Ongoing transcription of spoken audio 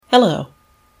Hello.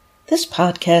 This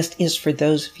podcast is for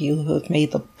those of you who have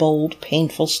made the bold,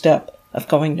 painful step of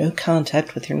going no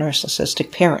contact with your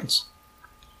narcissistic parents.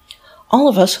 All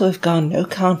of us who have gone no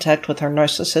contact with our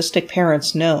narcissistic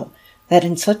parents know that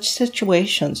in such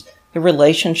situations, the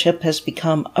relationship has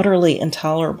become utterly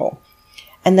intolerable,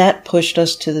 and that pushed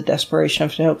us to the desperation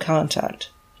of no contact.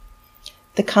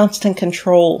 The constant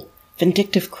control,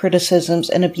 vindictive criticisms,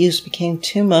 and abuse became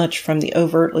too much from the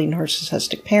overtly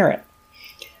narcissistic parent.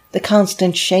 The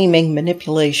constant shaming,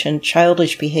 manipulation,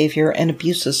 childish behavior, and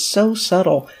abuses so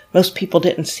subtle most people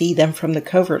didn't see them from the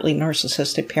covertly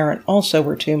narcissistic parent also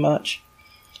were too much.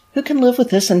 Who can live with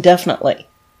this indefinitely?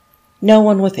 No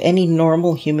one with any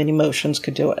normal human emotions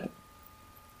could do it.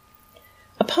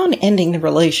 Upon ending the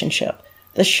relationship,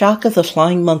 the shock of the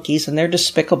flying monkeys and their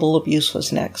despicable abuse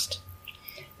was next.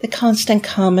 The constant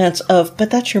comments of,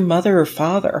 "But that's your mother or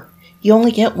father. You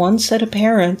only get one set of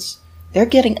parents. They're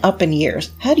getting up in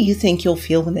years. How do you think you'll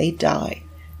feel when they die?"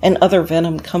 And other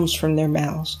venom comes from their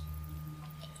mouths.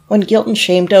 When guilt and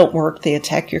shame don't work, they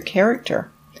attack your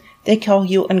character. They call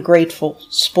you ungrateful,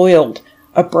 spoiled,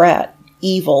 a brat,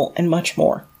 evil, and much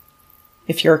more.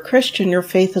 If you're a Christian, your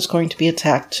faith is going to be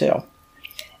attacked too.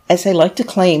 As they like to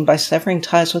claim, by severing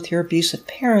ties with your abusive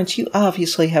parents, you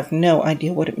obviously have no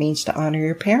idea what it means to honor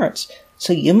your parents,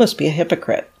 so you must be a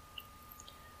hypocrite.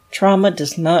 Trauma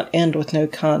does not end with no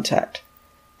contact.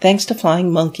 Thanks to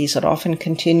flying monkeys, it often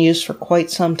continues for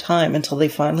quite some time until they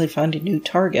finally find a new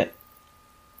target.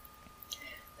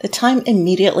 The time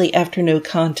immediately after no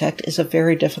contact is a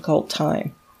very difficult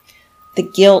time. The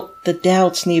guilt, the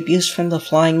doubts, and the abuse from the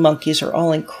flying monkeys are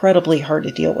all incredibly hard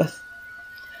to deal with.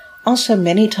 Also,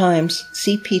 many times,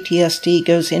 CPTSD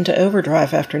goes into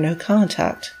overdrive after no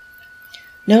contact.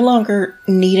 No longer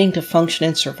needing to function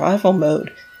in survival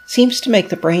mode seems to make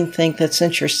the brain think that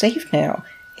since you're safe now,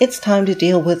 it's time to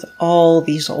deal with all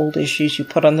these old issues you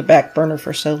put on the back burner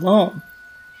for so long.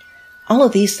 All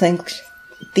of these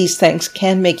things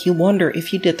can make you wonder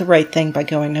if you did the right thing by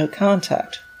going no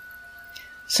contact.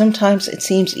 Sometimes it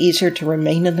seems easier to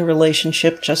remain in the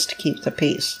relationship just to keep the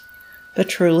peace, but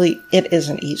truly it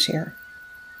isn't easier.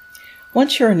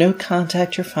 Once you're in no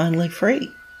contact, you're finally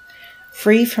free.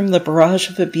 Free from the barrage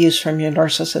of abuse from your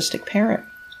narcissistic parent.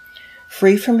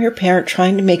 Free from your parent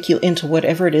trying to make you into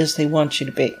whatever it is they want you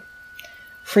to be.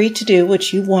 Free to do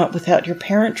what you want without your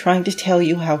parent trying to tell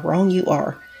you how wrong you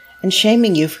are and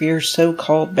shaming you for your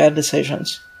so-called bad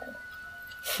decisions.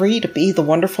 Free to be the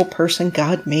wonderful person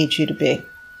God made you to be.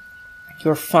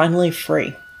 You're finally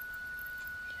free.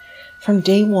 From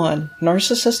day one,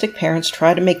 narcissistic parents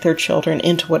try to make their children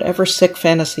into whatever sick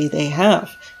fantasy they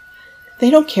have. They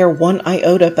don't care one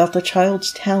iota about the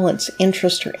child's talents,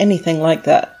 interests, or anything like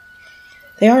that.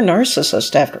 They are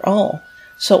narcissists after all,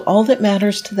 so all that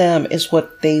matters to them is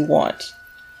what they want.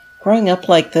 Growing up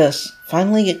like this,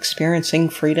 finally experiencing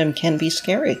freedom can be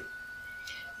scary.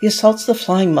 The assaults of the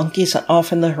flying monkeys and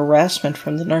often the harassment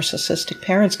from the narcissistic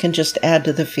parents can just add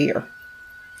to the fear.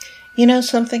 You know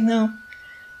something though?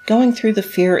 Going through the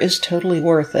fear is totally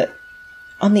worth it.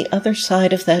 On the other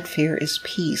side of that fear is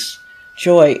peace,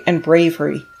 joy, and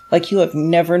bravery like you have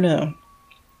never known.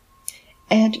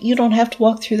 And you don't have to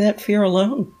walk through that fear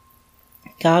alone.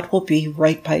 God will be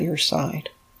right by your side.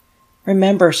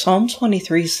 Remember, Psalm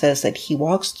 23 says that He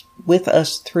walks with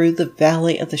us through the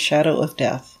valley of the shadow of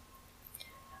death.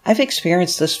 I've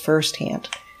experienced this firsthand,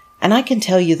 and I can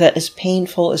tell you that as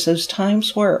painful as those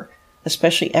times were,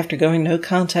 especially after going no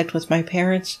contact with my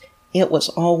parents, it was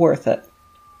all worth it.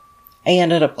 I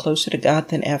ended up closer to God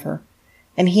than ever,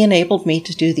 and He enabled me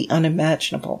to do the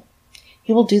unimaginable.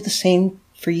 He will do the same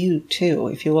for you, too,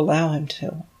 if you allow Him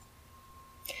to.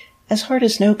 As hard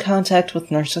as no contact with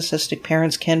narcissistic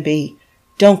parents can be,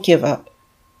 don't give up,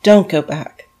 don't go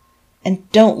back, and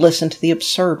don't listen to the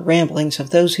absurd ramblings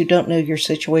of those who don't know your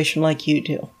situation like you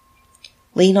do.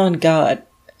 Lean on God.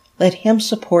 Let Him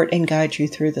support and guide you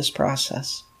through this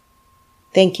process.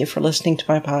 Thank you for listening to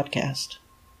my podcast.